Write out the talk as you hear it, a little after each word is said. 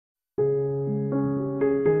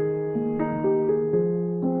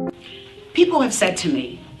People have said to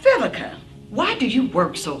me, Vivica, why do you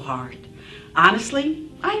work so hard? Honestly,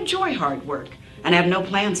 I enjoy hard work and have no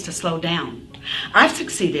plans to slow down. I've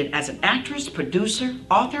succeeded as an actress, producer,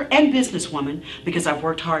 author, and businesswoman because I've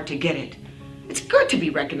worked hard to get it. It's good to be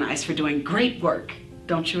recognized for doing great work.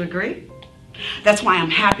 Don't you agree? That's why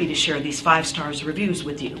I'm happy to share these 5-star reviews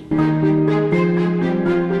with you.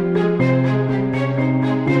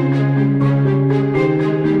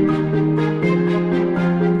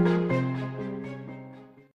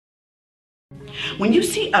 When you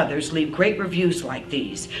see others leave great reviews like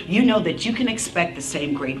these, you know that you can expect the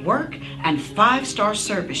same great work and 5-star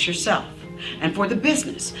service yourself. And for the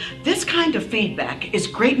business, this kind of feedback is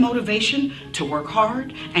great motivation to work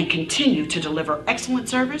hard and continue to deliver excellent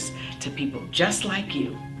service to people just like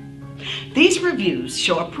you. These reviews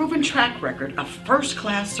show a proven track record of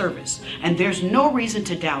first-class service, and there's no reason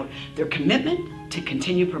to doubt their commitment to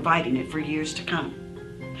continue providing it for years to come.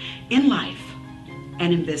 In life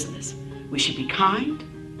and in business, we should be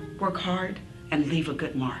kind, work hard, and leave a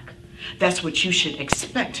good mark. That's what you should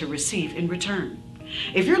expect to receive in return.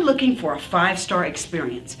 If you're looking for a 5-star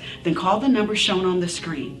experience, then call the number shown on the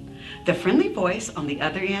screen. The friendly voice on the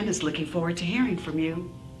other end is looking forward to hearing from you.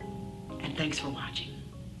 And thanks for watching.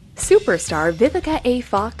 Superstar Vivica A.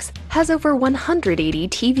 Fox has over 180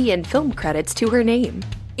 TV and film credits to her name,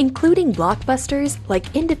 including blockbusters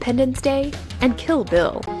like Independence Day and Kill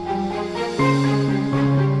Bill.